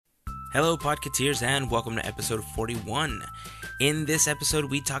Hello, Podcateers, and welcome to episode 41. In this episode,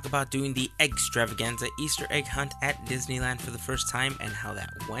 we talk about doing the Extravaganza Easter egg hunt at Disneyland for the first time and how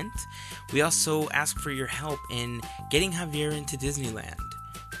that went. We also ask for your help in getting Javier into Disneyland.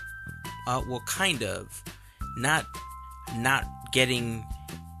 Well, kind of. Not getting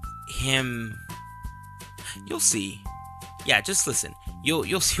him. You'll see. Yeah, just listen.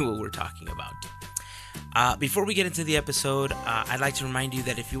 You'll see what we're talking about. Before we get into the episode, I'd like to remind you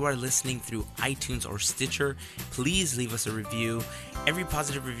that if you are listening through iTunes or Stitcher, please leave us a review. Every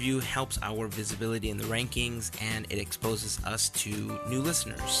positive review helps our visibility in the rankings, and it exposes us to new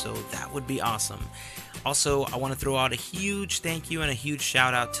listeners, so that would be awesome. Also, I want to throw out a huge thank you and a huge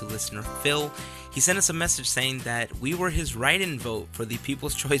shout out to listener Phil. He sent us a message saying that we were his write-in vote for the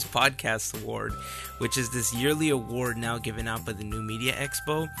People's Choice Podcast Award, which is this yearly award now given out by the New Media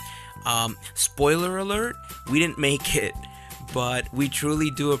Expo. Spoiler alert, we didn't make it, but we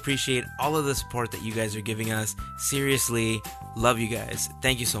truly do appreciate all of the support that you guys are giving us. Seriously, love you guys.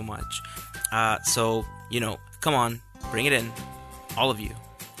 Thank you so much. So, come on, bring it in. All of you.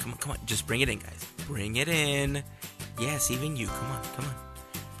 Come on, just bring it in, guys. Bring it in. Yes, even you. Come on.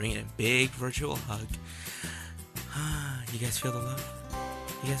 Bring it in. Big virtual hug. You guys feel the love?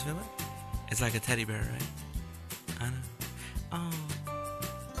 You guys feel it? It's like a teddy bear, right? I know.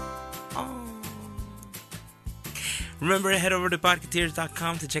 Oh. Remember to head over to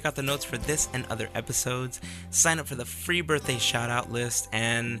podcateers.com to check out the notes for this and other episodes, sign up for the free birthday shout-out list,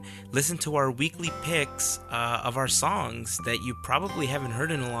 and listen to our weekly picks of our songs that you probably haven't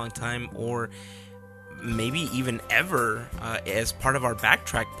heard in a long time, or maybe even ever, as part of our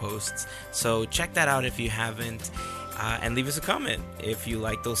backtrack posts. So check that out if you haven't, and leave us a comment if you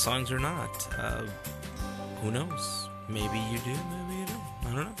like those songs or not. Who knows? Maybe you do, maybe you don't.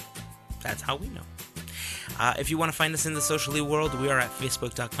 I don't know. That's how we know. If you want to find us in the socially world, we are at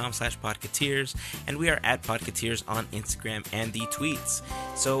facebook.com/podcateers, and we are at podcateers on Instagram and the tweets.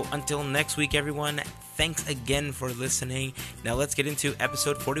 So until next week, everyone, thanks again for listening. Now let's get into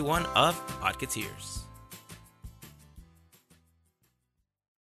episode 41 of Podcateers.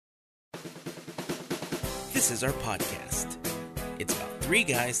 This is our podcast. It's about three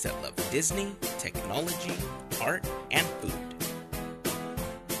guys that love Disney, technology, art, and food.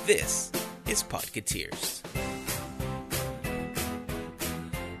 This is Podcateers.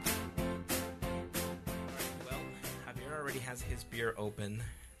 Well, Javier already has his beer open.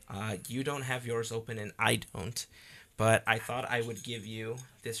 You don't have yours open, and I don't. But I thought I would give you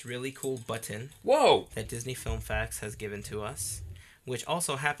this really cool button. Whoa! That Disney Film Facts has given to us, which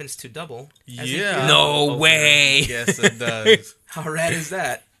also happens to double. Yeah. No way! Yes, it does. How rad is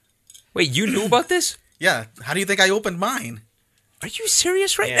that? Wait, you knew about this? Yeah. How do you think I opened mine? Are you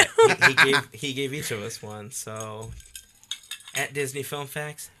serious right Yeah, now? he gave each of us one. So, at Disney Film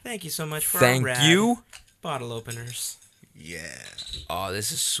Facts, thank you so much for Thank our rad you. bottle openers. Yeah. Oh,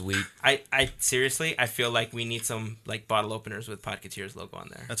 this is sweet. I seriously, I feel like we need some bottle openers with Podcateers logo on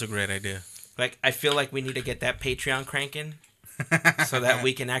there. That's a great idea. I feel like we need to get that Patreon cranking so that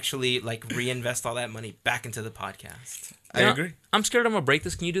we can actually reinvest all that money back into the podcast. I agree. I'm scared I'm gonna break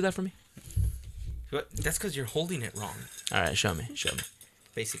this. Can you do that for me? But that's because you're holding it wrong. All right, show me.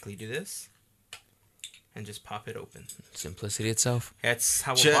 Basically, do this and just pop it open. Simplicity itself. That's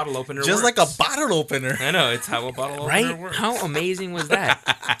how a bottle opener Just works. like a bottle opener. I know, it's how a bottle opener Right? works. How amazing was that?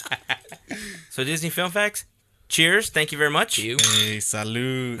 So Disney Film Facts, cheers. Thank you very much. You. Hey,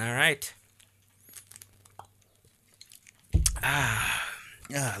 salud. All right.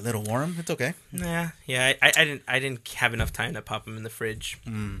 Yeah, a little warm. It's okay. Yeah. I didn't have enough time to pop them in the fridge.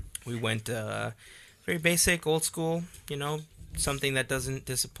 We went very basic, old school. Something that doesn't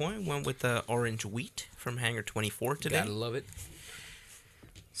disappoint. Went with the orange wheat from Hangar 24 today. Gotta love it.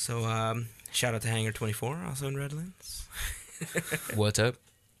 So shout out to Hangar 24, also in Redlands. What's up?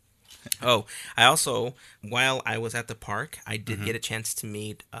 Oh, I also, while I was at the park, I did get a chance to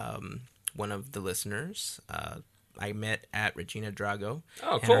meet one of the listeners. I met at Regina Drago.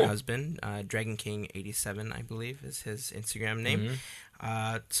 Oh, and cool. her husband, Dragon King 87, I believe, is his Instagram name.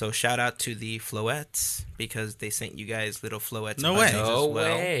 So shout out to the Floettes, because they sent you guys little Floettes. No way. buttons No as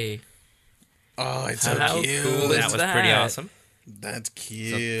well. way. Oh, it's so How cute. cool That is was pretty that? awesome. That's So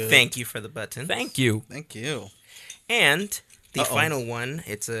cute. thank you for the button. Thank you. Thank you. And the Uh-oh. final one,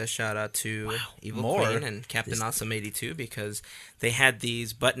 it's a shout out to Evil more. Queen and Captain Awesome 82, because they had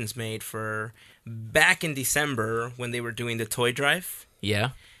these buttons made for back in December when they were doing the toy drive.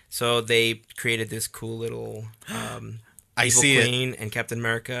 Yeah. So they created this cool little I Evil see Queen and Captain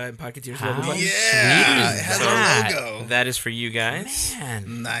America and Podcateers How logo button. sweet Yeah, is it has that? a logo. That is for you guys.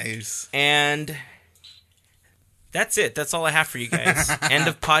 Man. Nice. And That's it. That's all I have for you guys. End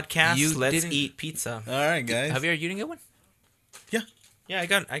of podcast. You Let's didn't- eat pizza. All right, guys. Javier, you didn't get one? Yeah, I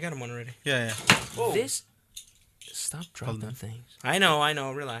got him one already. Yeah. Whoa. This. Stop dropping things. I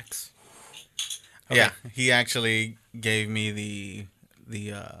know. Relax. Okay. Yeah. He actually gave me the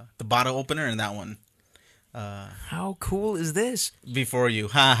bottle opener and that one How cool is this? before you.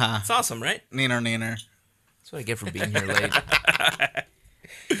 Ha ha. It's awesome, right? Neener. That's what I get for being here late.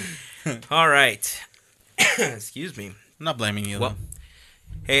 All right. Excuse me. I'm not blaming you. Well, though.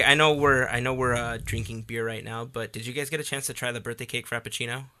 hey, I know we're drinking beer right now, but did you guys get a chance to try the birthday cake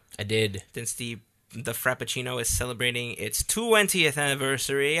frappuccino? I did. Since the frappuccino is celebrating its 20th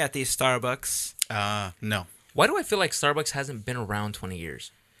anniversary at the Starbucks. No. Why do I feel like Starbucks hasn't been around 20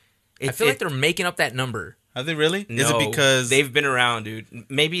 years? I feel like they're making up that number. Are they really? No, Is it because they've been around, dude?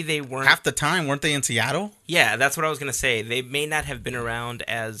 Maybe they weren't. half the time weren't they in Seattle? Yeah, that's what I was gonna say. They may not have been around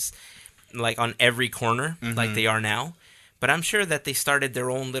as like on every corner like they are now, but I'm sure that they started their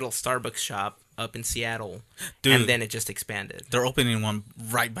own little Starbucks shop up in Seattle, Dude. and then it just expanded. They're opening one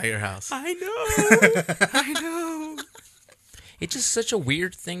right by your house. I know, I know. It's just such a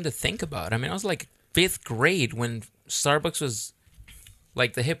weird thing to think about. I mean, I was like 5th grade when Starbucks was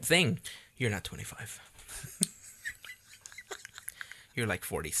like the hip thing. You're not 25. You're like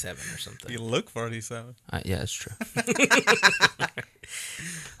 47 or something. You look 47. Yeah, that's true.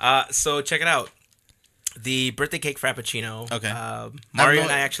 So check it out. The birthday cake frappuccino. Okay. Mario no-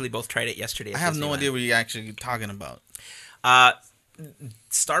 and I actually both tried it yesterday. I have no idea what you're actually talking about.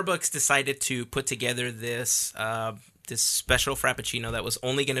 Starbucks decided to put together this this special frappuccino that was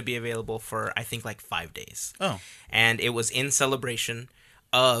only going to be available for I think like 5 days. Oh. And it was in celebration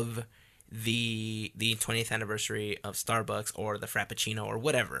of the 20th anniversary of Starbucks or the frappuccino or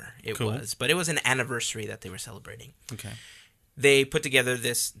whatever it Cool. was. But it was an anniversary that they were celebrating. Okay. They put together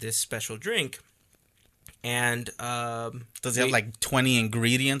this special drink, and Does it have like 20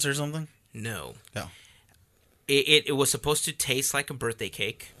 ingredients or something? no. No. It was supposed to taste like a birthday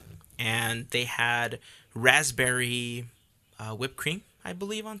cake, and they had raspberry whipped cream, I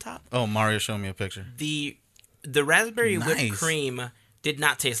believe, on top. Oh, Mario showed me a picture. The raspberry whipped Nice. cream did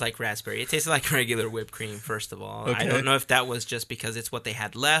not taste like raspberry. It tasted like regular whipped cream, first of all. Okay. I don't know if that was just because it's what they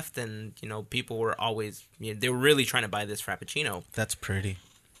had left, and people were always they were really trying to buy this frappuccino. That's pretty.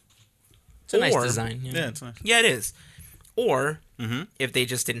 It's a nice Or- design. Yeah, it's nice. Yeah, it is. Or Mm-hmm. if they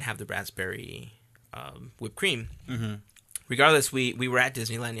just didn't have the raspberry whipped cream. Mm-hmm. Regardless, we were at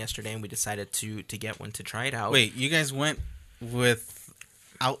Disneyland yesterday and we decided to get one to try it out. Wait, you guys went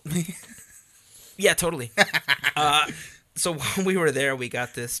without me? Yeah, totally. So while we were there, we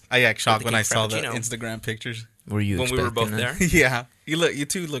got this. I got shocked when I cake saw the frappuccino. Instagram pictures. Were you When we were both expecting there. that? Yeah, you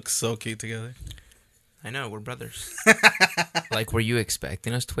two look so cute together. I know, we're brothers. Like, were you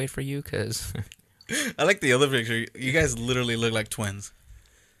expecting us to wait for you? Because I like the other picture. You guys literally look like twins.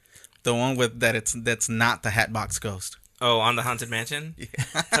 The one with that's not the Hatbox Ghost. Oh, on the Haunted Mansion?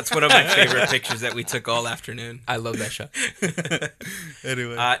 That's one of my favorite pictures that we took all afternoon. I love that shot.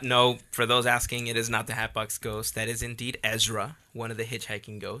 Anyway, No, for those asking, it is not the Hatbox Ghost. That is indeed Ezra, one of the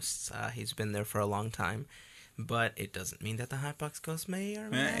hitchhiking ghosts. He's been there for a long time. But it doesn't mean that the Hatbox Ghost may or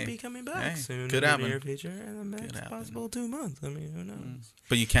may Hey. not be coming back Hey, soon could in the happen. near future. And the Could next happen. possible 2 months. I mean, who knows?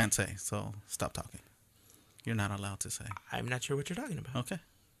 but you can't say, so stop talking. You're not allowed to say. I'm not sure what you're talking about. Okay.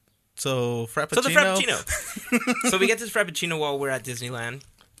 So frappuccino. So the Frappuccino. So we get this Frappuccino while we're at Disneyland.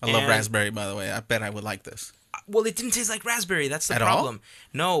 I love And- raspberry, by the way. I bet I would like this. Well, it didn't taste like raspberry. That's the At all? problem.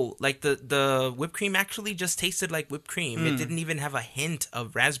 No, like the whipped cream actually just tasted like whipped cream. It didn't even have a hint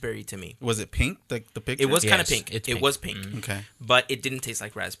of raspberry to me. Was it pink? The picture? It was kind of Yes, pink. it's It pink. was pink. Okay. But it didn't taste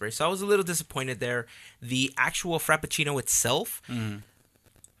like raspberry. So I was a little disappointed there. The actual Frappuccino itself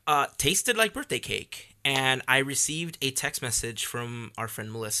tasted like birthday cake. And I received a text message from our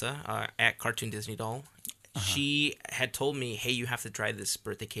friend Melissa at Cartoon Disney Doll. She had told me, hey, you have to try this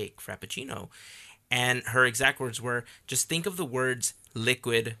birthday cake Frappuccino. And her exact words were, just think of the words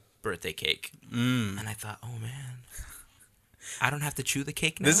liquid birthday cake. And I thought, oh, man. I don't have to chew the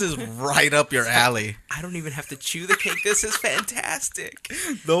cake now. This is right up your alley. I don't even have to chew the cake. This is fantastic.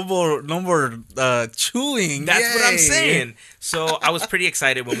 No more chewing. That's what I'm Yay. saying. So I was pretty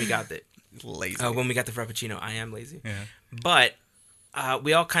excited when we got it. Lazy. When we got the Frappuccino. I am lazy. Yeah. But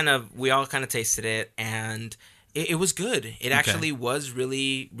we all kind of tasted it, and it was good. It actually was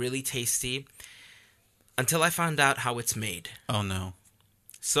really, really tasty until I found out how it's made. Oh no.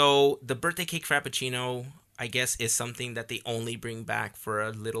 So the birthday cake Frappuccino, I guess, is something that they only bring back for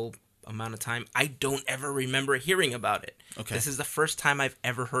a little amount of time. I don't ever remember hearing about it. Okay. This is the first time I've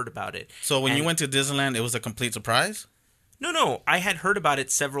ever heard about it. So when you And- went to Disneyland, it was a complete surprise? No. I had heard about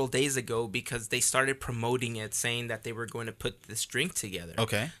it several days ago because they started promoting it, saying that they were going to put this drink together.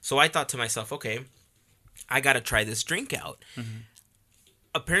 Okay. So I thought to myself, okay, I got to try this drink out. Mm-hmm.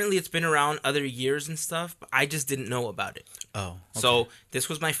 Apparently, it's been around other years and stuff, but I just didn't know about it. Oh. Okay. So this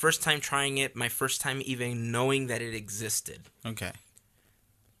was my first time trying it, my first time even knowing that it existed. Okay.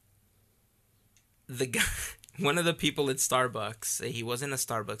 The guy, one of the people at Starbucks, he wasn't a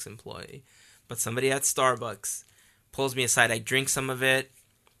Starbucks employee, but somebody at Starbucks pulls me aside. I drink some of it.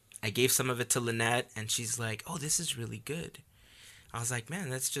 I gave some of it to Lynette, and she's like, "Oh, this is really good." I was like,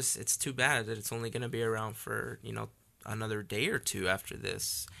 "Man, it's too bad that it's only going to be around for, another day or two after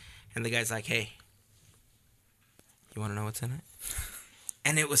this." And the guy's like, "Hey, you want to know what's in it?"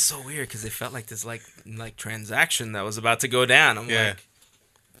 And it was so weird because it felt like this like transaction that was about to go down. I'm like,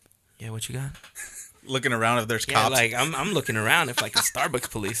 "Yeah, what you got?" Looking around if there's Yeah, cops. like I'm looking around if like the Starbucks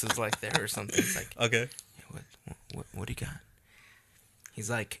police is like there or something. It's like, Okay. "Hey, what do you got?" He's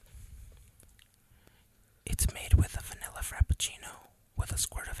like, "It's made with a vanilla frappuccino with a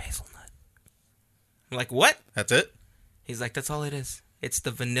squirt of hazelnut." I'm like, "What?" That's it? He's like, "That's all it is. It's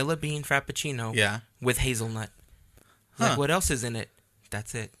the vanilla bean frappuccino Yeah. with hazelnut." I was Huh. like, "What else is in it?"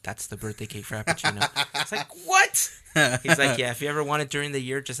 "That's it. That's the birthday cake frappuccino." It's like, "What?" He's like, "Yeah, if you ever want it during the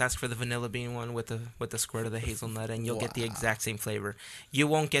year, just ask for the vanilla bean one with the squirt of the hazelnut, and you'll get the exact same flavor. You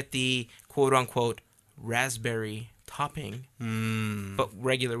won't get the quote unquote raspberry topping, but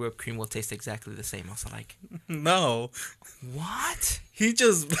regular whipped cream will taste exactly the same." I was like, No. "What?" He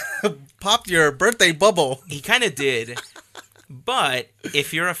just popped your birthday bubble. He kind of did. But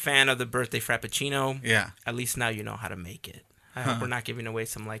if you're a fan of the birthday frappuccino, Yeah. at least now you know how to make it. I hope we're not giving away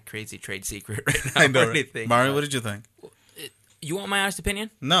some like crazy trade secret right now I know. or Right? anything. Mario, but- what did you think? You want my honest opinion?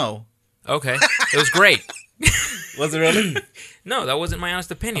 No. Okay. It was great. Was it really? No, that wasn't my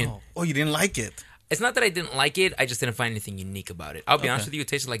honest opinion. Oh, you didn't like it. It's not that I didn't like it. I just didn't find anything unique about it. I'll be honest Okay. with you. It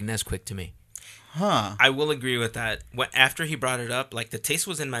tasted like Nesquik to me. Huh. I will agree with that. After he brought it up, like the taste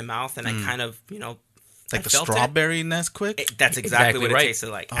was in my mouth, and I kind of, Like I the felt strawberry Nesquik? that's exactly Exactly what right. it tasted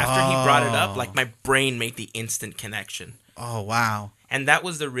like. After he brought it up, Oh. like my brain made the instant connection. Oh, wow. And that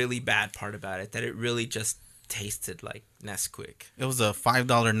was the really bad part about it, that it really just tasted like Nesquik. It was a $5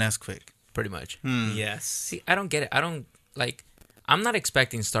 Nesquik. Pretty much. Yes. See, I don't get it. I don't like. I'm not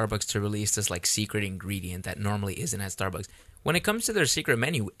expecting Starbucks to release this like secret ingredient that normally isn't at Starbucks. When it comes to their secret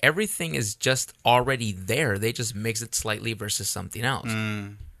menu, everything is just already there. They just mix it slightly versus something else.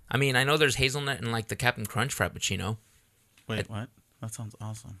 I mean, I know there's hazelnut in like the Captain Crunch Frappuccino. Wait, what? That sounds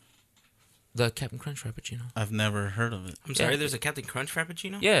awesome. The Captain Crunch Frappuccino. I've never heard of it. I'm sorry, Yeah. there's a Captain Crunch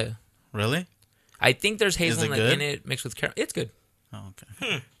Frappuccino? Yeah. Really? I think there's hazelnut good? in it mixed with caramel. It's good. Oh,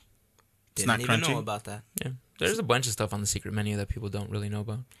 okay. It's Didn't not even crunchy? know about that. Yeah. There's a bunch of stuff on the secret menu that people don't really know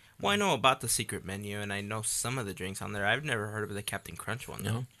about. Well, I know about the secret menu, and I know some of the drinks on there. I've never heard of the Captain Crunch one.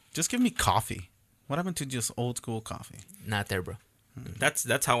 No, Just give me coffee. What happened to just old school coffee? not there, bro.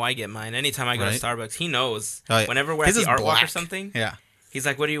 That's how I get mine. Anytime I go Right. to Starbucks, he knows. Oh, yeah. Whenever we're at His the is art walk or black. something, Yeah. he's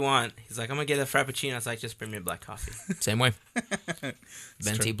like, "What do you want?" He's like, "I'm gonna get a frappuccino." It's like, "Just bring me a black coffee." Same way. true.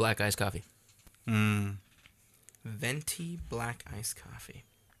 Venti black iced coffee. Venti black iced coffee.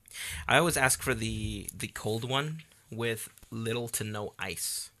 I always ask for the cold one with little to no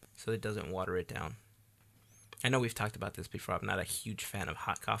ice, so it doesn't water it down. I know we've talked about this before. I'm not a huge fan of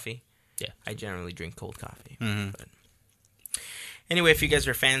hot coffee. Yeah. I generally drink cold coffee. But anyway, if you guys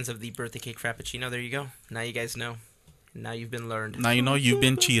are fans of the birthday cake frappuccino, there you go. Now you guys know. Now you've been learned. Now you know you've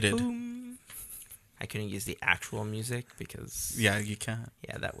been cheated. I couldn't use the actual music because Yeah, you can't.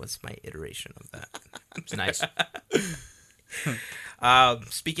 yeah, that was my iteration of that. It's nice.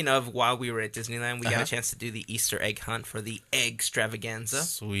 Speaking of, while we were at Disneyland, we got Uh-huh. a chance to do the Easter egg hunt for the egg extravaganza.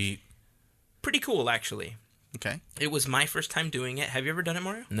 Sweet. Pretty cool, actually. Okay. It was my first time doing it. Have you ever done it,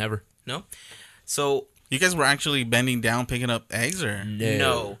 Mario? Never. No. So You guys were actually bending down picking up eggs, or?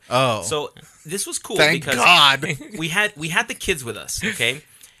 no. Oh. So this was cool Thank because God. we had the kids with us, okay?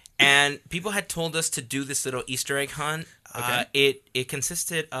 And people had told us to do this little Easter egg hunt. Okay. It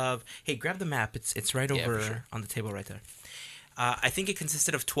consisted of, hey, grab the map. It's right Yeah, over for sure. on the table right there. I think it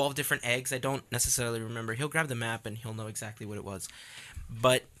consisted of 12 different eggs. I don't necessarily remember. He'll grab the map and he'll know exactly what it was.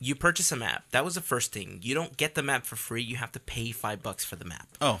 But you purchase a map. That was the first thing. You don't get the map for free. You have to pay $5 for the map.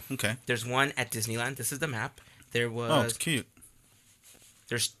 Oh, okay. There's one at Disneyland. This is the map. There Oh, it's was cute.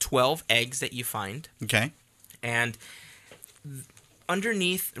 there's 12 eggs that you find. Okay. And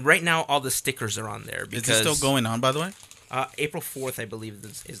underneath, right now, all the stickers are on there. Is Because, this still going on, by the way? April 4th, I believe,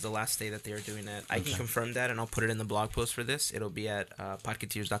 is the last day that they are doing it. I can confirm that, and I'll put it in the blog post for this. It'll be at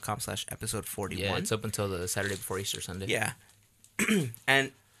podcateers.com/episode 41. Yeah, it's up until the Saturday before Easter Sunday. Yeah.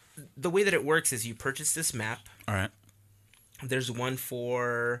 And the way that it works is you purchase this map. All right. There's one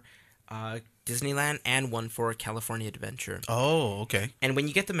for Disneyland and one for California Adventure. Oh, okay. And when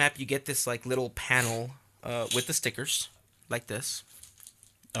you get the map, you get this like little panel with the stickers, like this.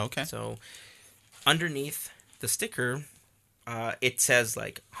 Okay. So underneath the sticker, it says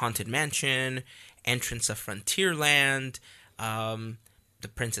like Haunted Mansion, Entrance of Frontierland, the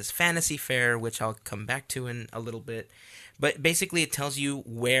Princess Fantasy Fair, which I'll come back to in a little bit. But basically, it tells you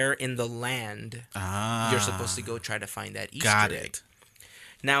where in the land you're supposed to go try to find that Easter Got egg. it.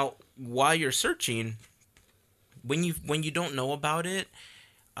 Now, while you're searching, when you don't know about it,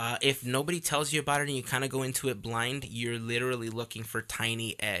 if nobody tells you about it and you kind of go into it blind, you're literally looking for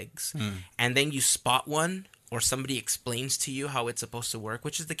tiny eggs. And then you spot one or somebody explains to you how it's supposed to work,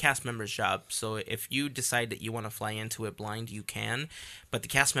 which is the cast member's job. So if you decide that you want to fly into it blind, you can. But the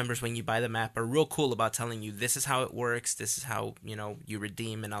cast members, when you buy the map, are real cool about telling you this is how it works, this is how, you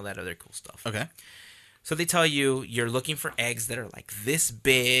redeem and all that other cool stuff. Okay. So they tell you you're looking for eggs that are like this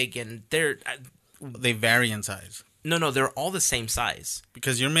big, and They vary in size. No, they're all the same size.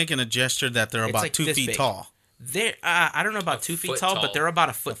 Because you're making a gesture that they're It's about like 2 this feet big. tall. They're I don't know about 2 feet foot tall, tall. but they're about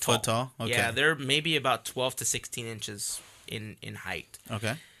a foot tall. Foot tall? Okay. Yeah, they're maybe about 12 to 16 inches in height.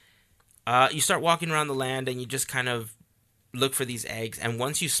 Okay. You start walking around the land and you just kind of look for these eggs. And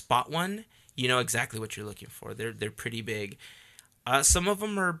once you spot one, you know exactly what you're looking for. They're pretty big. Some of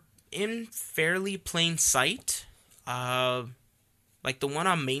them are in fairly plain sight. Like the one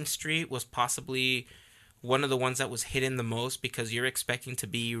on Main Street was possibly one of the ones that was hidden the most because you're expecting to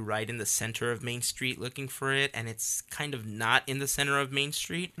be right in the center of Main Street looking for it, and it's kind of not in the center of Main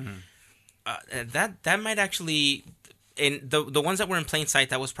Street. That might actually... And the ones that were in plain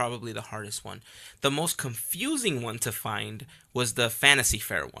sight, that was probably the hardest one. The most confusing one to find was the Fantasy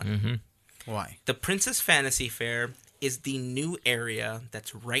Fair one. Mm-hmm. Why? The Princess Fantasy Fair is the new area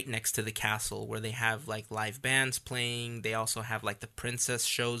that's right next to the castle where they have like live bands playing. They also have like the princess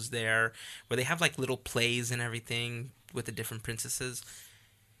shows there where they have like little plays and everything with the different princesses.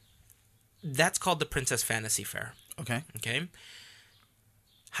 That's called the Princess Fantasy Fair. Okay. Okay.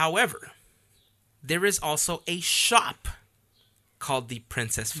 However, there is also a shop called the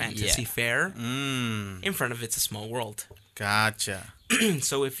Princess Fantasy Yeah. Fair. In front of It's a Small World. Gotcha.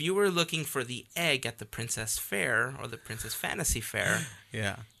 So if you were looking for the egg at the Princess Fair or the Princess Fantasy Fair,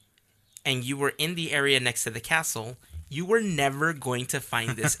 Yeah. and you were in the area next to the castle, you were never going to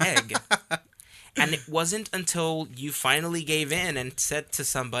find this egg. And it wasn't until you finally gave in and said to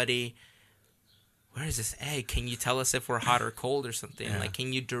somebody, where is this egg? Can you tell us if we're hot or cold or something? Yeah. Like,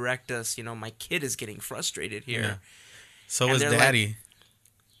 can you direct us? My kid is getting frustrated here. Yeah. So And was they're like- Daddy.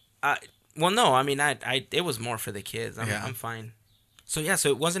 Well, no, I mean, it was more for the kids. Yeah. I'm fine. So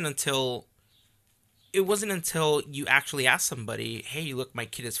it wasn't until you actually asked somebody, hey, look, my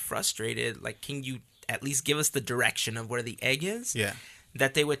kid is frustrated. Like, can you at least give us the direction of where the egg is? Yeah.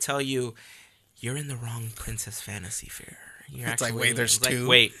 That they would tell you, you're in the wrong Princess Fantasy Fair. You're It's like, wait, there's two?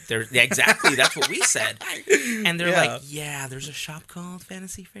 Wait, yeah, exactly. That's what we said. And they're Yeah. like, yeah, there's a shop called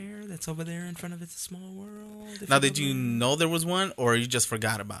Fantasy Fair that's over there in front of It's a Small World. If Now, you did go you there." know there was one, or you just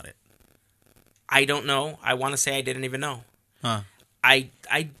forgot about it? I don't know. I want to say I didn't even know. Huh. I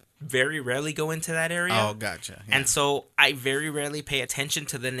very rarely go into that area. Oh, gotcha. Yeah. And so I very rarely pay attention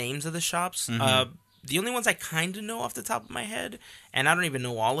to the names of the shops. Mm-hmm. The only ones I kind of know off the top of my head, and I don't even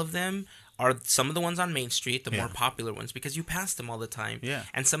know all of them, are some of the ones on Main Street, the more Yeah. popular ones, because you pass them all the time. Yeah.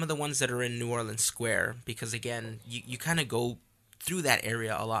 And some of the ones that are in New Orleans Square, because again, you kind of go through that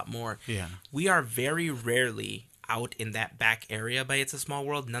area a lot more. Yeah. We are very rarely out in that back area by It's a Small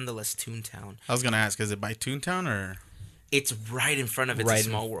World, nonetheless Toontown. I was going to ask, is it by Toontown or? It's right in front of It's a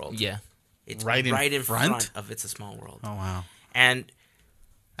Small World. Yeah. It's Right in front front? of It's a Small World. Oh, wow. And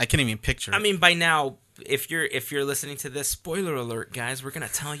I can't even picture it. I mean, by now, if you're listening to this, spoiler alert, guys, we're gonna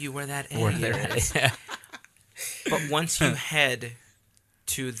tell you where that egg Where they're is. at. But once you head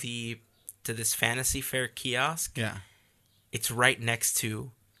to this Fantasy Fair kiosk, Yeah. it's right next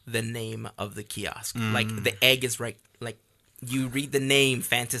to the name of the kiosk. Mm. Like the egg is right. Like you read the name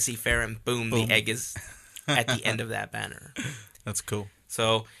Fantasy Fair, and boom. Boom. The egg is at the end of that banner. That's cool.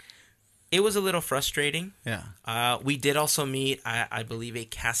 So it was a little frustrating. Yeah. We did also meet, I believe, a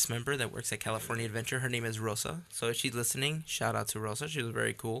cast member that works at California Adventure. Her name is Rosa. So if she's listening, shout out to Rosa. She was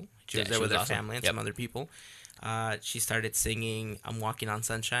very cool. She was Yeah, there she with was her awesome. family and Yep. some other people. She started singing I'm Walking on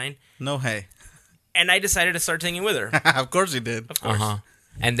Sunshine. No, hey. And I decided to start singing with her. Of course you did. Of course. Uh-huh.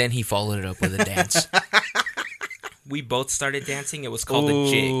 And then he followed it up with a dance. We both started dancing. It was called the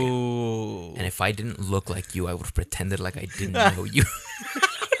Jig. Ooh. And if I didn't look like you, I would have pretended like I didn't know you.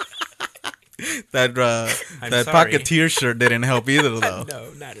 That I'm that sorry. Pocketeer shirt didn't help either, though.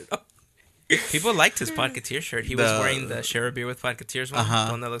 No, not at all. People liked his Podcateer shirt. He was The- wearing the Share a Beer with Podcateers one, Uh-huh.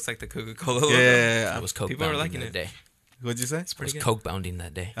 the one that looks like the Coca-Cola logo. Yeah. I was coke People were bounding liking that it. day. What'd you say? I was pretty good. coke bounding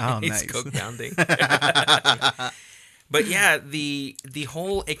that day. Oh, It's nice. Coke pounding. But yeah, the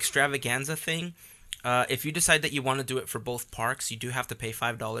whole extravaganza thing. If you decide that you want to do it for both parks, you do have to pay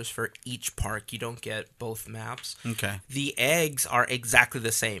 $5 for each park. You don't get both maps. Okay. The eggs are exactly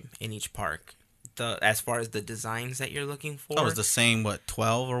the same in each park. As far as the designs that you're looking for, Oh, it's the same,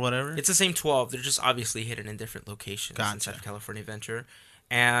 12 or whatever? it's the same 12. They're just obviously hidden in different locations Gotcha. inside of California Adventure.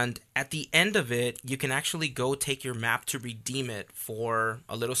 And at the end of it, you can actually go take your map to redeem it for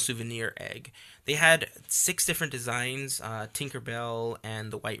a little souvenir egg. They had 6 different designs, Tinkerbell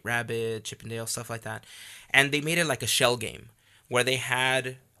and the White Rabbit, Chippendale, stuff like that. And they made it like a shell game where they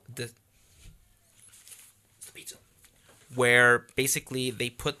had the pizza, where basically they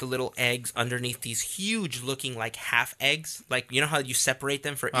put the little eggs underneath these huge looking like half eggs. Like, you know how you separate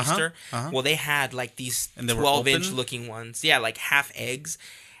them for Easter? Well, they had like these And they were 12-inch open? looking ones. Yeah, like half eggs.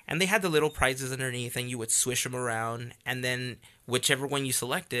 And they had the little prizes underneath, and you would swish them around, and then whichever one you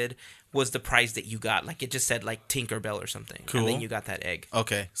selected was the prize that you got. Like, it just said like Tinkerbell or something. Cool. And then you got that egg.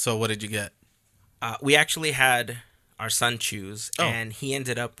 Okay, so what did you get? We actually had our son choose, Oh. and he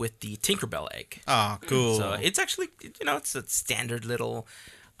ended up with the Tinkerbell egg. Oh, cool. So it's actually, it's a standard little.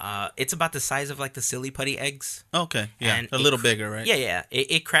 It's about the size of like the silly putty eggs. Okay, yeah, And a it little cr- bigger, right? Yeah.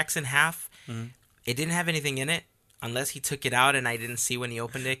 It cracks in half. Mhm. It didn't have anything in it unless he took it out, and I didn't see when he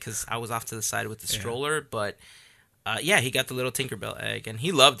opened it because I was off to the side with the stroller. But he got the little Tinkerbell egg, and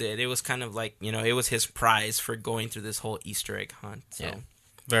he loved it. It was kind of like, it was his prize for going through this whole Easter egg hunt. So. Yeah.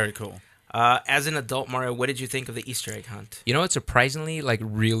 Very cool. As an adult, Mario, what did you think of the Easter egg hunt? You know, it's surprisingly like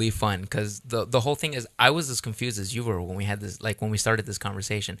really fun because the whole thing is I was as confused as you were when we had this, like when we started this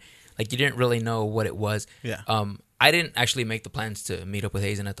conversation. Like you didn't really know what it was. Yeah. I didn't actually make the plans to meet up with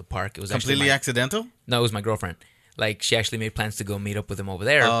Hazen at the park. It was Completely actually accidental? no, it was my girlfriend. Like she actually made plans to go meet up with him over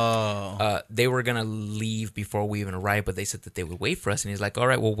there. Oh. They were gonna leave before we even arrived, but they said that they would wait for us. And he's like, "All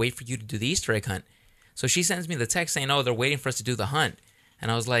right, we'll wait for you to do the Easter egg hunt." So she sends me the text saying, "Oh, they're waiting for us to do the hunt,"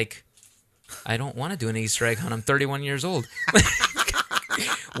 and I was like, "I don't want to do an Easter egg hunt. I'm 31 years old.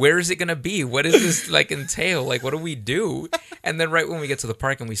 Where is it gonna be? What does this like entail? Like, what do we do?" And then right when we get to the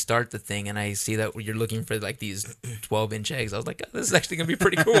park and we start the thing, and I see that you're looking for like these 12-inch eggs, I was like, oh, "This is actually gonna be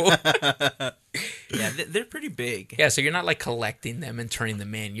pretty cool." Yeah, they're pretty big. Yeah, so you're not like collecting them and turning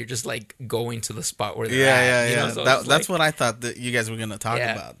them in. You're just like going to the spot where they're Yeah, at. yeah, you yeah. know? So That's it's like- what I thought that you guys were gonna talk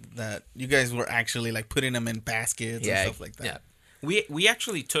Yeah. about. That you guys were actually like putting them in baskets and stuff like that. Yeah. We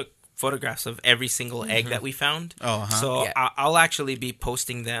actually took photographs of every single egg that we found. Oh, huh. So Yeah. I'll actually be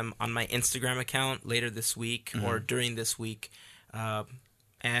posting them on my Instagram account later this week or during this week.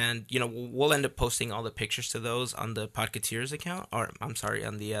 And, we'll end up posting all the pictures to those on the Podcateers account. Or, I'm sorry,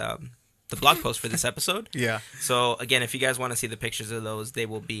 on the blog post for this episode. Yeah. So, again, if you guys want to see the pictures of those, they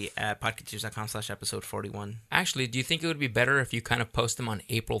will be at podcateers.com/episode 41. Actually, do you think it would be better if you kind of post them on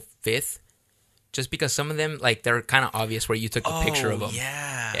April 5th? Just because some of them, like, they're kind of obvious where you took the picture of them.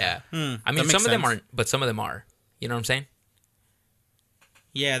 Yeah. Yeah. I that mean, makes some of them sense. aren't, but some of them are. You know what I'm saying?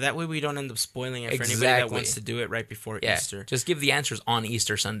 Yeah, that way we don't end up spoiling it for anybody that Exactly. wants to do it right before Yeah. Easter. Just give the answers on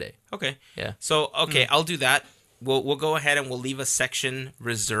Easter Sunday. Okay. Yeah. So, okay, I'll do that. We'll go ahead and we'll leave a section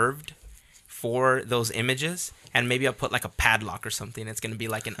reserved for those images, and maybe I'll put like a padlock or something. It's going to be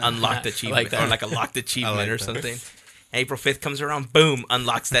like an unlocked achievement that. or like a locked achievement like or that. something. April 5th comes around, boom,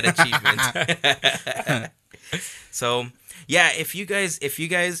 unlocks that achievement. So, yeah, if you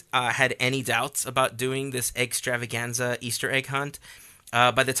guys had any doubts about doing this extravaganza Easter egg hunt,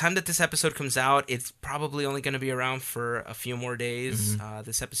 by the time that this episode comes out, it's probably only going to be around for a few more days.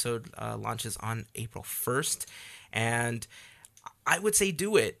 This episode launches on April 1st, and I would say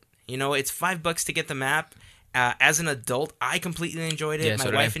do it. It's $5 to get the map. As an adult, I completely enjoyed it. Yeah, so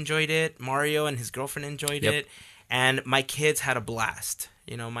My did I. wife enjoyed it. Mario and his girlfriend enjoyed Yep. it. And my kids had a blast.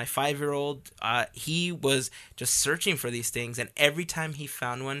 My 5-year-old, he was just searching for these things, and every time he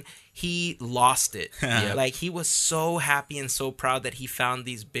found one, he lost it. Yep. Like, he was so happy and so proud that he found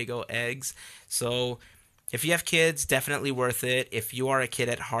these big old eggs. So, if you have kids, definitely worth it. If you are a kid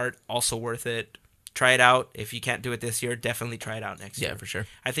at heart, also worth it. Try it out. If you can't do it this year, definitely try it out next year. Yeah, for sure.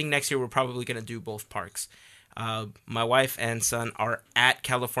 I think next year we're probably going to do both parks. My wife and son are at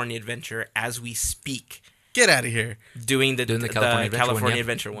California Adventure as we speak, Get out of here. doing the California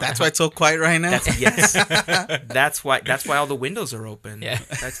Adventure one, yeah. one. That's why it's so quiet right now. Yes. That's why all the windows are open. Yeah.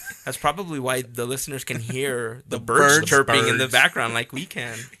 That's probably why the listeners can hear the birds. birds chirping in the Birds. background like we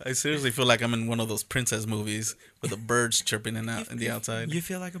can. I seriously feel like I'm in one of those princess movies with the birds chirping in the outside. You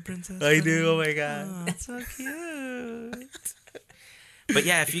feel like a princess? I do. Oh my god. Oh, that's so cute. But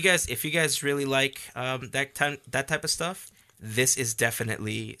yeah, if you guys really like that type of stuff, this is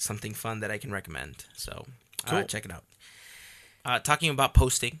definitely something fun that I can recommend. So Cool. check it out. Talking about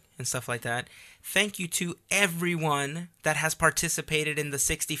posting and stuff like that. Thank you to everyone that has participated in the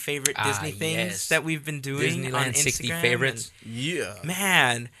 60 favorite Disney things yes. that we've been doing on Disneyland Instagram. 60 favorites. Yeah.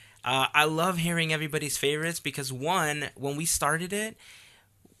 Man, I love hearing everybody's favorites because when we started it,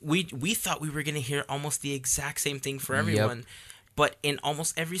 we thought we were going to hear almost the exact same thing for everyone. But in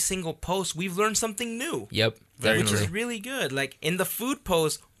almost every single post, we've learned something new. Yep, Which definitely. is really good. Like in the food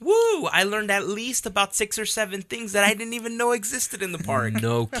post, woo! I learned at least about 6 or 7 things that I didn't even know existed in the park.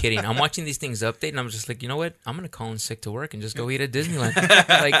 No kidding. I'm watching these things update, and I'm just like, you know what? I'm gonna call in sick to work and just go eat at Disneyland.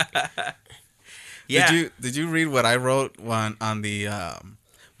 Like, Yeah. Did you read what I wrote on the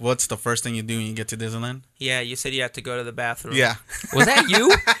what's the first thing you do when you get to Disneyland? Yeah, you said you had to go to the bathroom. Yeah. was that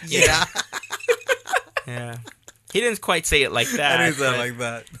you? Yeah. Yeah. He didn't quite say it like that. I didn't say it but- like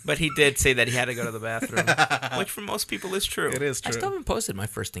that. But he did say that he had to go to the bathroom, which for most people is true. It is I true. still haven't posted my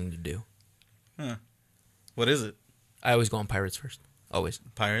first thing to do. What is it? I always go on Pirates first. Always.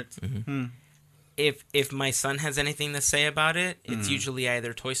 Pirates? If my son has anything to say about it, it's usually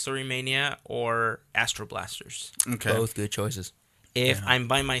either Toy Story Mania or Astro Blasters. Okay. Both good choices. If I'm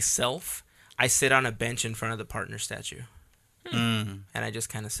by myself, I sit on a bench in front of the partner statue. Mm. And I just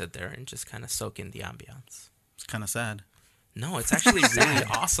kind of sit there and just kind of soak in the ambiance. It's kind of sad. No, it's actually really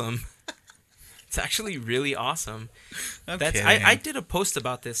awesome. It's actually really awesome. That's Okay. I did a post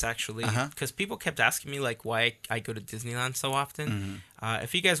about this actually Uh-huh. because people kept asking me like why I go to Disneyland so often.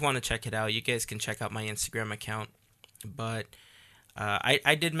 If you guys want to check it out, you guys can check out my Instagram account. But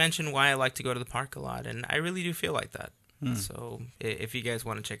I did mention why I like to go to the park a lot, and I really do feel like that. So if you guys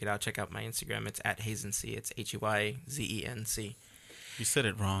want to check it out, check out my Instagram. It's at Hayzenc. It's HEYZENC. You said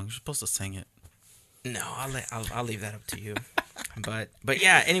it wrong. You're supposed to sing it. No, I'll leave that up to you. But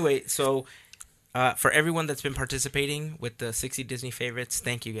yeah. Anyway, so for everyone that's been participating with the 60 Disney favorites,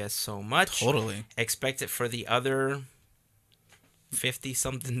 thank you guys so much. Totally. Expect it for the other 50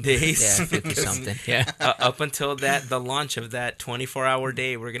 something days. Yeah, 50 something. Yeah. Up until the launch of that 24-hour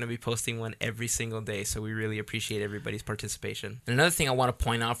day, we're gonna be posting one every single day. So we really appreciate everybody's participation. And another thing I want to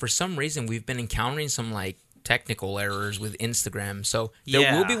point out, for some reason, we've been encountering some like technical errors with Instagram. So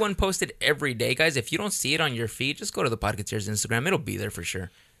there will be one posted every day, guys. If you don't see it on your feed, just go to the Podcateers Instagram. It'll be there for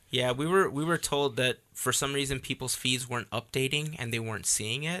sure. Yeah, we were told that for some reason people's feeds weren't updating and they weren't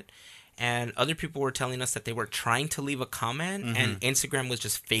seeing it. And other people were telling us that they were trying to leave a comment and Instagram was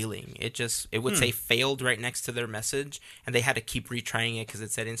just failing. It would say failed right next to their message, and they had to keep retrying it because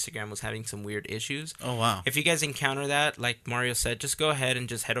it said Instagram was having some weird issues. Oh, wow. If you guys encounter that, like Mario said, just go ahead and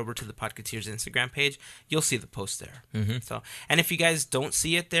just head over to the Podcateers Instagram page. You'll see the post there. So, and if you guys don't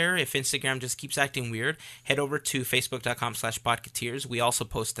see it there, if Instagram just keeps acting weird, head over to facebook.com/Podcateers. We also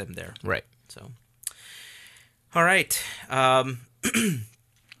post them there. Right. So, all right.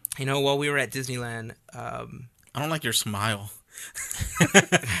 You know, while we were at Disneyland, I don't like your smile.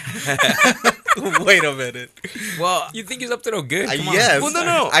 Wait a minute. well, You think he's up to no good? Come on. Yes. Well,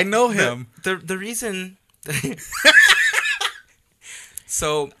 no. I know him. the reason.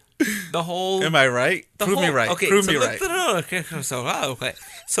 So, the whole. Am I right? the Prove me whole- right. Okay, Prove so me the- right. No. Okay.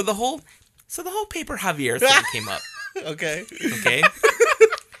 So the whole Paper Javier thing came up. Okay. Okay.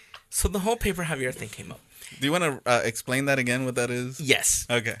 So the whole Paper Javier thing came up. Do you want to explain that again, what that is? Yes.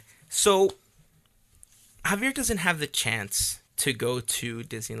 Okay. So, Javier doesn't have the chance to go to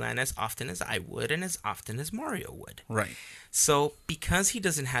Disneyland as often as I would and as often as Mario would. Right. So, because he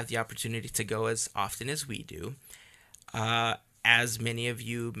doesn't have the opportunity to go as often as we do, as many of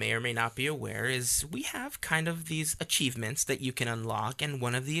you may or may not be aware, is we have kind of these achievements that you can unlock, and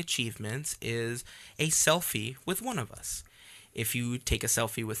one of the achievements is a selfie with one of us. If you take a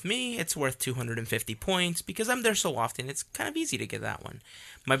selfie with me, it's worth 250 points. Because I'm there so often, it's kind of easy to get that one.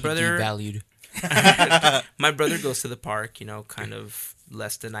 My brother Devalued. my brother goes to the park, kind of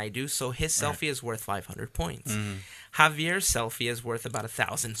less than I do, so his selfie is worth 500 points. Javier's selfie is worth about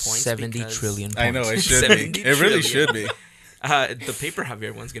 1,000 points. 70 because, trillion points. I know, it should 70 be. It really trillion. should be. The Paper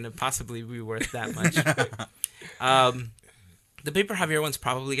Javier one's going to possibly be worth that much. The Paper Javier one's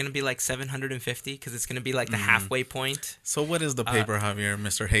probably going to be like 750 because it's going to be like the halfway point. So what is the paper, Javier,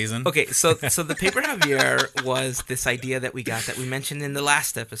 Mr. Hazen? Okay, so the Paper Javier was this idea that we got that we mentioned in the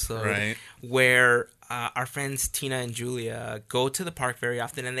last episode, Right. where our friends Tina and Julia go to the park very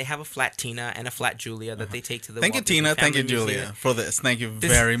often, and they have a flat Tina and a flat Julia that they take to the Thank you, Walt Disney Tina. Thank you, Family Julia, Museum. for this. Thank you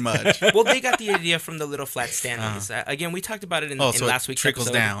very much. Well, they got the idea from the little flat Stanleys. Again, we talked about it in so it last week's trickles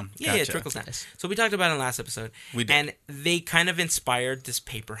episode. down. Yeah, it Gotcha. trickles down. Yes. So we talked about it in the last episode. We did. And they kind of inspired this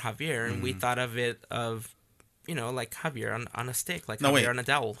Paper Javier, and we thought of it like Javier on a stick, like No, Javier wait. on a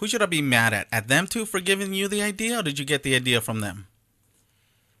dowel. Who should I be mad at? At them two for giving you the idea, or did you get the idea from them?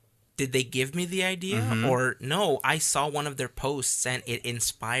 Did they give me the idea? Mm-hmm. Or no, I saw one of their posts and it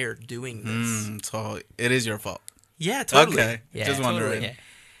inspired doing this. So it is your fault. Yeah, totally. Okay. Yeah, Just wondering.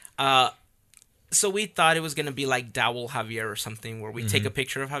 Yeah. So we thought it was going to be like Dowel Javier or something, where we take a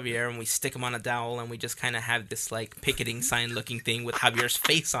picture of Javier and we stick him on a dowel and we just kind of have this like picketing sign looking thing with Javier's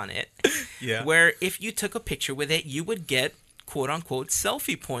face on it. Yeah. Where if you took a picture with it, you would get quote unquote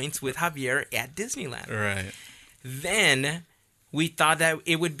selfie points with Javier at Disneyland. Right. Then we thought that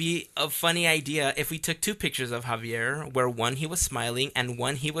it would be a funny idea if we took two pictures of Javier, where one he was smiling and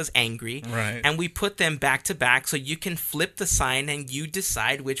one he was angry. Right. And we put them back to back so you can flip the sign and you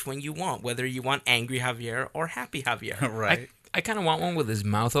decide which one you want, whether you want angry Javier or happy Javier. Right. I kind of want one with his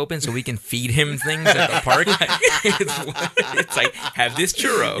mouth open so we can feed him things at the park. It's like, have this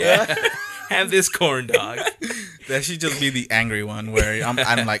churro. Have this corn dog. That should just be the angry one where I'm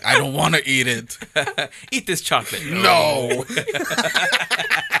like, I don't want to eat it. Eat this chocolate. No.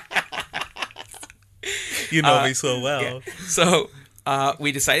 You know me so well. Yeah. So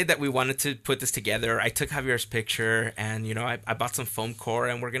we decided that we wanted to put this together. I took Javier's picture and, I bought some foam core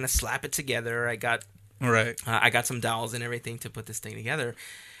and we're going to slap it together. I got some dowels and everything to put this thing together.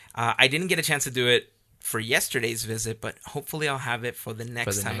 I didn't get a chance to do it for yesterday's visit, but hopefully I'll have it for the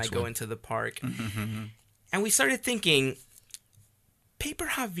next time I go into the park. Mm-hmm. And we started thinking, Paper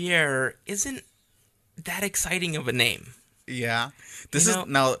Javier isn't that exciting of a name. Yeah. This is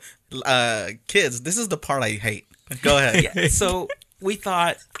now, kids, this is the part I hate. Go ahead. Yeah. So we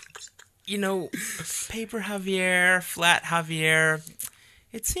thought, Paper Javier, Flat Javier.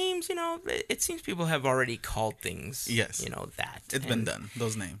 It seems people have already called things. Yes. That. It's been done,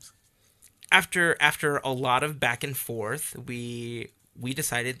 those names. After a lot of back and forth, we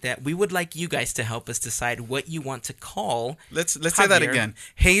decided that we would like you guys to help us decide what you want to call. Let's say that Javier. again.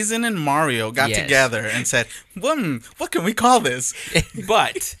 Hazen and Mario got Yes. together and said, what can we call this?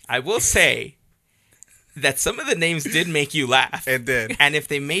 But I will say that some of the names did make you laugh. It did. And if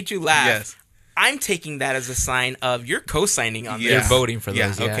they made you laugh, Yes. I'm taking that as a sign of you're co-signing on You're Yeah. this. voting for those.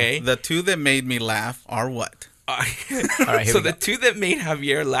 Yeah. Yeah. Okay. The two that made me laugh are what? All right, here So we go. the two that made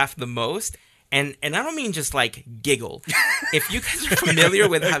Javier laugh the most, and I don't mean just like giggle. If you guys are familiar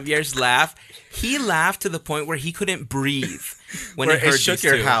with Javier's laugh, he laughed to the point where he couldn't breathe when Where he heard it shook these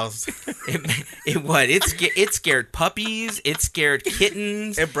your two. house. It scared puppies. It scared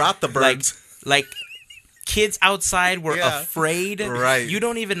kittens. It brought the birds. Like kids outside were Yeah. afraid. Right. You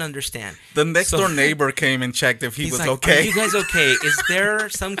don't even understand. The next door neighbor came and checked if he He's was like, okay. Are you guys okay? Is there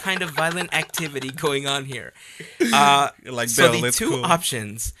some kind of violent activity going on here? Like, So Bill, the it's two cool.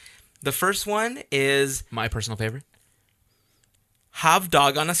 options. The first one is My personal favorite. Hav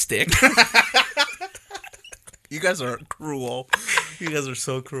Dog on a stick. You guys are cruel. You guys are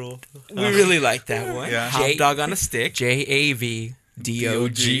so cruel. We really like that one. Yeah. Hav Dog on a stick. JAVDOG.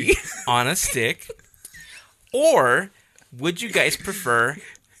 On a stick. Or would you guys prefer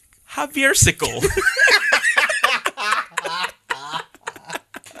Javier Sickle?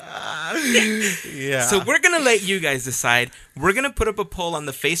 Yeah. So we're going to let you guys decide. We're going to put up a poll on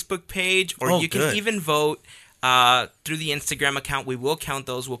the Facebook page, or you can good. even vote through the Instagram account. We will count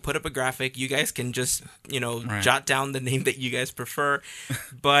those. We'll put up a graphic. You guys can just, Right. jot down the name that you guys prefer.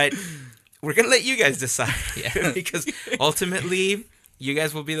 But we're going to let you guys decide. Yeah. Because ultimately, you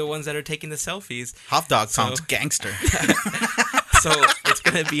guys will be the ones that are taking the selfies. Hot dog sounds gangster. So it's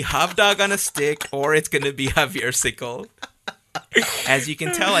going to be Hav Dog on a stick, or it's going to be Javier Sickle. As you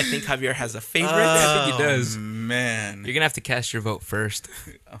can tell, I think Javier has a favorite. I think he does. Man. You're gonna have to cast your vote first.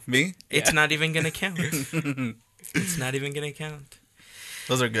 Me? It's not even going to count. It's not even going to count.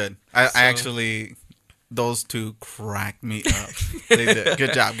 Those are good. I actually, those two cracked me up. They did.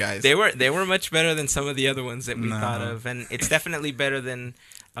 Good job, guys. They were much better than some of the other ones that we No. thought of, and it's definitely better than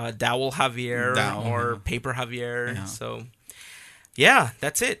Dowel Javier Dowel, or yeah. Paper Javier. Yeah. So, yeah,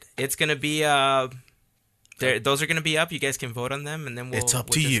 that's it. It's gonna be those are gonna be up. You guys can vote on them, and then we'll It's up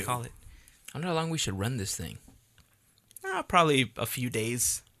we'll to just you. Call it. I wonder how long we should run this thing. Probably a few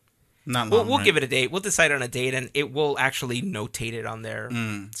days. Not long. We'll right? give it a date. We'll decide on a date, and it will actually notate it on there.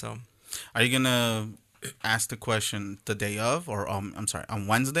 So Are you gonna ask the question the day of, or I'm sorry, on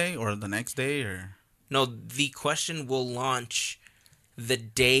Wednesday or the next day, or? no, the question will launch the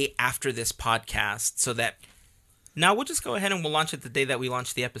day after this podcast, so that now we'll just go ahead and we'll launch it the day that we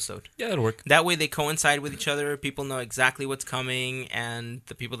launch the episode. Yeah, that'll work. That way they coincide with each other. People know exactly what's coming, and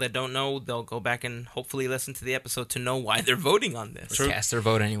the people that don't know, they'll go back and hopefully listen to the episode to know why they're voting on this. Cast their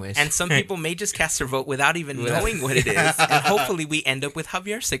vote anyways. And some people may just cast their vote without even knowing what it is, and hopefully we end up with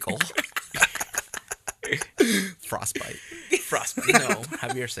Javier Sickle. Frostbite. Frostbite. No,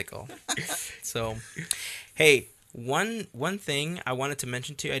 Javier sickle. So, hey, one thing I wanted to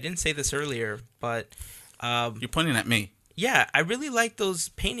mention to you. I didn't say this earlier, but You're pointing at me. yeah, I really like those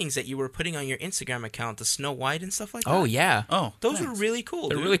paintings that you were putting on your Instagram account, the Snow White and stuff like that. Oh yeah, Oh, those thanks. were really cool.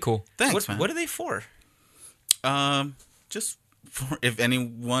 they're dude. really cool. Thanks, man. What are they for? Just for if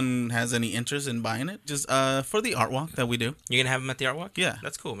anyone has any interest in buying it, just for the art walk that we do. You're gonna have them at the art walk? Yeah.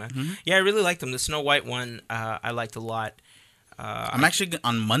 That's cool, man. Yeah, I really liked them. The Snow White one, I liked a lot. I'm actually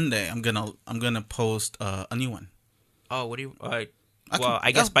on Monday. I'm gonna post a new one. Oh, what do you? can-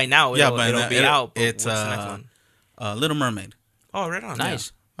 I guess by now it'll, by it'll now- be it- out. But it's, what's the next one? Little Mermaid. Oh, right on.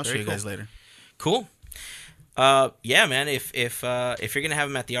 Nice. I'll show Very you guys later. Cool. Yeah, man. If you're gonna have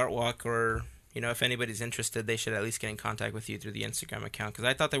them at the art walk, or if anybody's interested, they should at least get in contact with you through the Instagram account because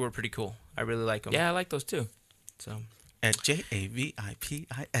I thought they were pretty cool. I really like them. Yeah, I like those too. So At JAVIPIX.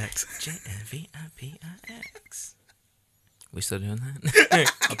 JNVIPIX. We still doing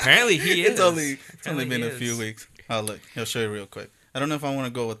that? Apparently he is. It's only Apparently been he a few is. weeks. Oh look, I'll show you real quick. I don't know if I want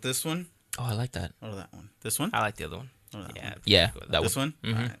to go with this one Oh, I like that. or that one. This one? I like the other one. Or that Yeah. one? Yeah, Go with that This one?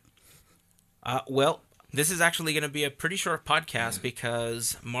 Mhm. All right. Well, this is actually going to be a pretty short podcast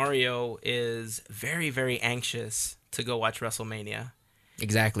because Mario is very, very anxious to go watch WrestleMania,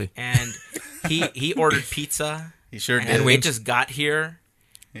 Exactly. and he ordered pizza, He sure did. and it just got here.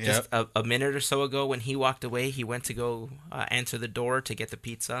 Just Yep. a minute or so ago when he walked away, he went to go answer the door to get the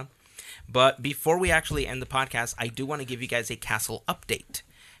pizza. But before we actually end the podcast, I do want to give you guys a castle update.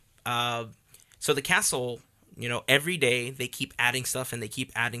 So the castle, every day they keep adding stuff and they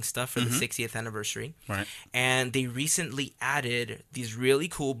keep adding stuff for the 60th anniversary. Right. And they recently added these really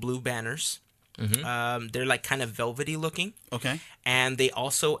cool blue banners. They're like kind of velvety looking. Okay. And they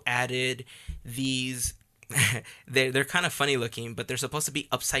also added these they're kind of funny looking, but they're supposed to be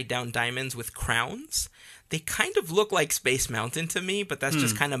upside down diamonds with crowns. They kind of look like Space Mountain to me, but that's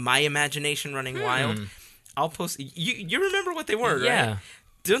just kind of my imagination running wild. I'll post you remember what they were, right? Yeah.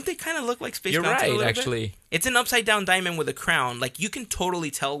 Don't they kind of look like Space You're Mountain a right, little actually. bit? It's an upside down diamond with a crown. Like you can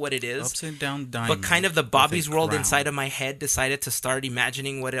totally tell what it is. Upside down diamond. But kind of the with Bobby's a World crown. inside of my head decided to start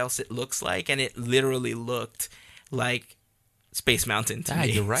imagining what else it looks like, and it literally looked like Space Mountain to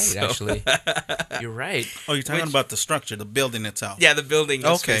me. You're right, So- actually. You're right. Oh, you're talking Which- about the structure, the building itself. Yeah, the building is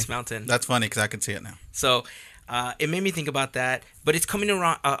Okay. Space Mountain. That's funny because I can see it now. So it made me think about that, but it's coming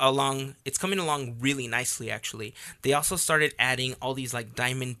along. It's coming along really nicely, actually. They also started adding all these like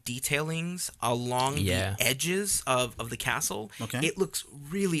diamond detailings along Yeah. the edges of the castle. Okay. It looks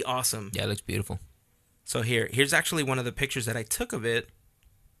really awesome. Yeah, it looks beautiful. So here's actually one of the pictures that I took of it.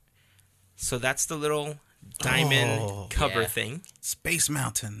 So that's the little diamond Oh. cover Yeah. thing. Space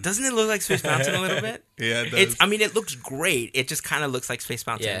Mountain. Doesn't it look like Space Mountain a little bit? Yeah, it does. I mean, it looks great. It just kind of looks like Space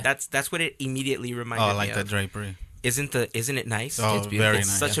Mountain. Yeah. That's what it immediately reminded Oh, I me like of. that drapery. Isn't it nice? Oh, It's beautiful. very It's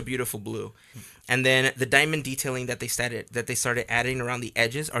nice. such a beautiful blue. And then the diamond detailing that they started adding around the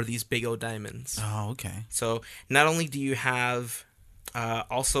edges are these big old diamonds. Oh, okay. So not only do you have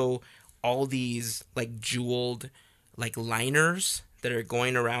also all these like jeweled like liners that are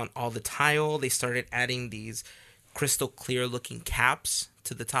going around all the tile, they started adding these crystal clear looking caps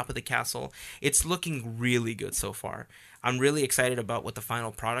to the top of the castle. It's looking really good so far. I'm really excited about what the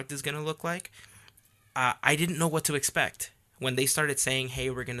final product is going to look like. I didn't know what to expect. When they started saying, hey,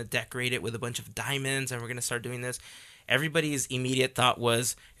 we're going to decorate it with a bunch of diamonds and we're going to start doing this, everybody's immediate thought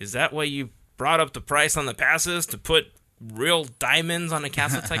was, is that why you brought up the price on the passes to put real diamonds on a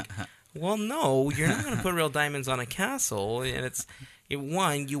castle? It's like, well, no, you're not going to put real diamonds on a castle. And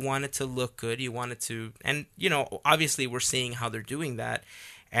one, you want it to look good. You want it to, and, obviously we're seeing how they're doing that.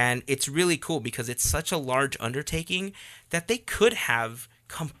 And it's really cool because it's such a large undertaking that they could have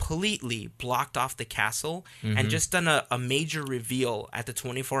completely blocked off the castle and just done a major reveal at the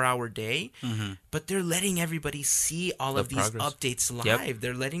 24-hour day. But they're letting everybody see all of these progress. updates live. Yep.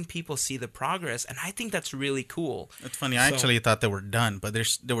 They're letting people see the progress. And I think that's really cool. It's funny. I So- actually thought they were done, but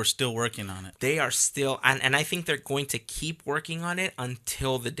they were still working on it. They are still, and I think they're going to keep working on it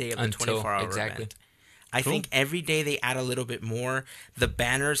until the day of the 24-hour exactly. event. I Cool. think every day they add a little bit more. The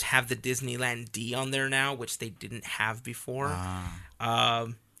banners have the Disneyland D on there now, which they didn't have before.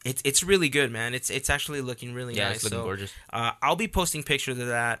 It's really good, man. It's actually looking really Yeah, nice. it's looking So, gorgeous. I'll be posting pictures of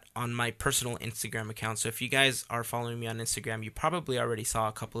that on my personal Instagram account. So if you guys are following me on Instagram, you probably already saw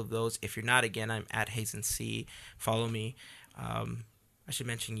a couple of those. If you're not, again, I'm at Hazen C. Follow me. I should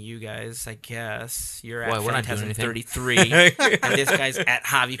mention you guys, I guess. You're Why, at we're not doing anything. Phantasm33. And this guy's at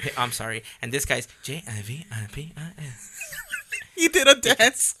Javi. I'm sorry. And this guy's JIVIPIS. You did a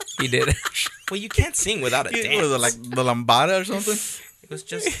dance. He did. Well, you can't sing without a dance. Was it like the lambada or something?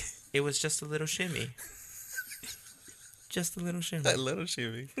 It was just a little shimmy. Just a little shimmy. That little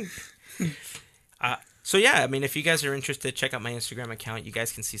shimmy. So yeah, I mean, if you guys are interested, check out my Instagram account. You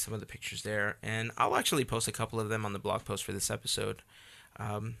guys can see some of the pictures there, and I'll actually post a couple of them on the blog post for this episode.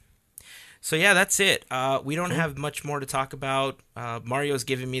 So yeah, that's it. We don't have much more to talk about. Mario's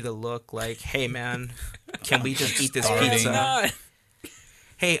giving me the look like, hey man, can we just eat this pizza?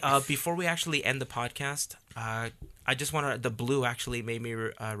 Hey, before we actually end the podcast, I just want to, the blue actually made me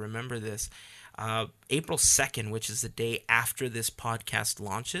remember this. April 2nd, which is the day after this podcast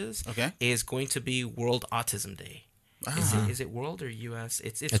launches, is going to be World Autism Day. Is it World or U.S.?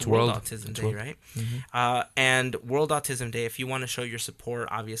 It's World Autism Day, right? Mm-hmm. And World Autism Day, if you want to show your support,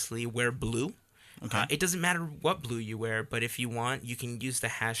 obviously, wear blue. It doesn't matter what blue you wear, but if you want, you can use the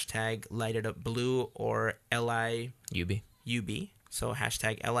hashtag LightItUpBlue or LIUB. So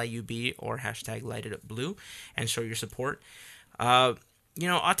hashtag LIUB or hashtag LightItUpBlue and show your support.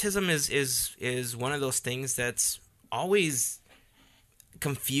 Autism is one of those things that's always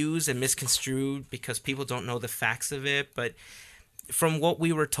confused and misconstrued because people don't know the facts of it. But from what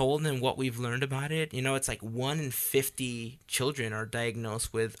we were told and what we've learned about it, it's like 1 in 50 children are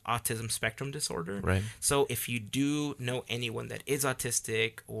diagnosed with autism spectrum disorder. Right. So if you do know anyone that is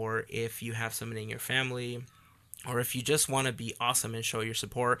autistic, or if you have somebody in your family, or if you just want to be awesome and show your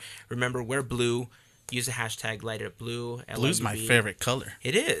support, remember, wear blue. Use the hashtag LightItUpBlue. Blue's my favorite color.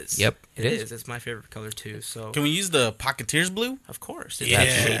 It is. Yep, it is. It's my favorite color too. So can we use the Pocketeers blue? Of course. It's a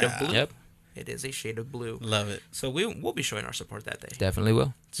shade of blue. Yep. It is a shade of blue. Love it. So we'll be showing our support that day. Definitely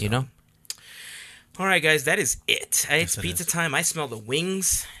will. So. All right, guys. That is it. It's pizza time. I smell the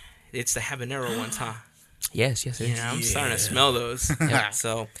wings. It's the habanero ones, huh? Yes. I'm starting to smell those.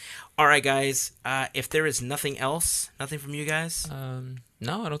 So, all right, guys. If there is nothing from you guys?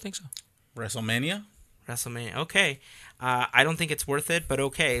 No, I don't think so. WrestleMania. Okay. I don't think it's worth it, but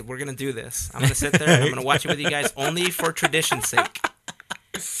okay, we're going to do this. I'm going to sit there and I'm going to watch it with you guys only for tradition's sake.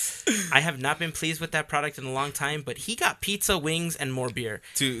 I have not been pleased with that product in a long time, but he got pizza, wings, and more beer.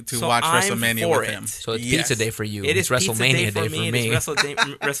 To watch WrestleMania with him. So it's pizza day for you. It is WrestleMania day for me. It is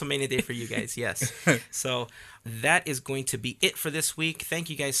WrestleMania day for you guys, yes. So that is going to be it for this week. Thank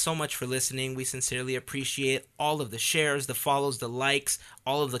you guys so much for listening. We sincerely appreciate all of the shares, the follows, the likes,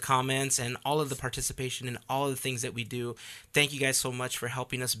 all of the comments, and all of the participation in all of the things that we do. Thank you guys so much for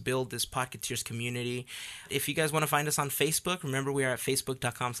helping us build this Podcateers community. If you guys want to find us on Facebook, remember we are at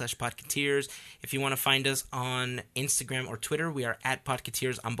facebook.com/Podcateers. If you want to find us on Instagram or Twitter, we are at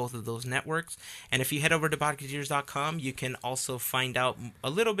Podcateers on both of those networks. And if you head over to podcateers.com, you can also find out a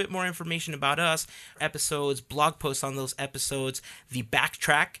little bit more information about us, episodes, blog posts on those episodes, the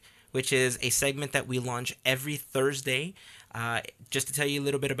Backtrack, which is a segment that we launch every Thursday. Just to tell you a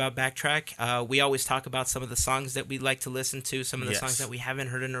little bit about Backtrack, we always talk about some of the songs that we like to listen to, some of the songs that we haven't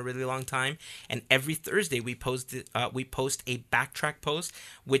heard in a really long time. And every Thursday we post a Backtrack post,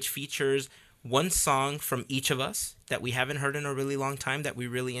 which features one song from each of us that we haven't heard in a really long time that we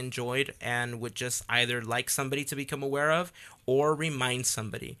really enjoyed and would just either like somebody to become aware of or remind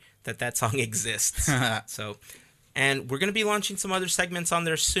somebody that song exists. And we're going to be launching some other segments on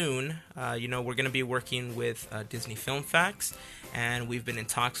there soon. We're going to be working with Disney Film Facts, and we've been in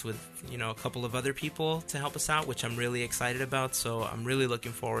talks with, a couple of other people to help us out, which I'm really excited about. So I'm really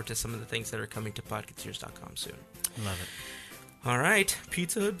looking forward to some of the things that are coming to podcateers.com soon. Love it. All right,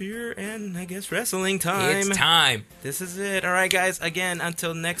 pizza, beer, and I guess wrestling time. It's time. This is it. All right, guys. Again,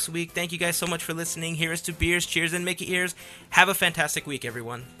 until next week, thank you guys so much for listening. Here's to beers, cheers, and Mickey ears. Have a fantastic week,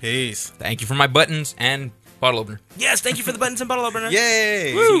 everyone. Peace. Thank you for my buttons and bottle opener. Yes, thank you for the buttons and bottle opener.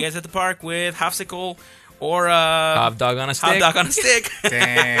 Yay! See you guys at the park with Hopsicle or Hot dog on a stick. Hot dog on a stick.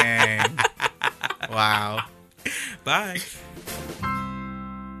 Dang. Wow. Bye.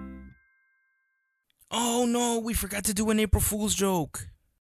 Oh no, we forgot to do an April Fool's joke.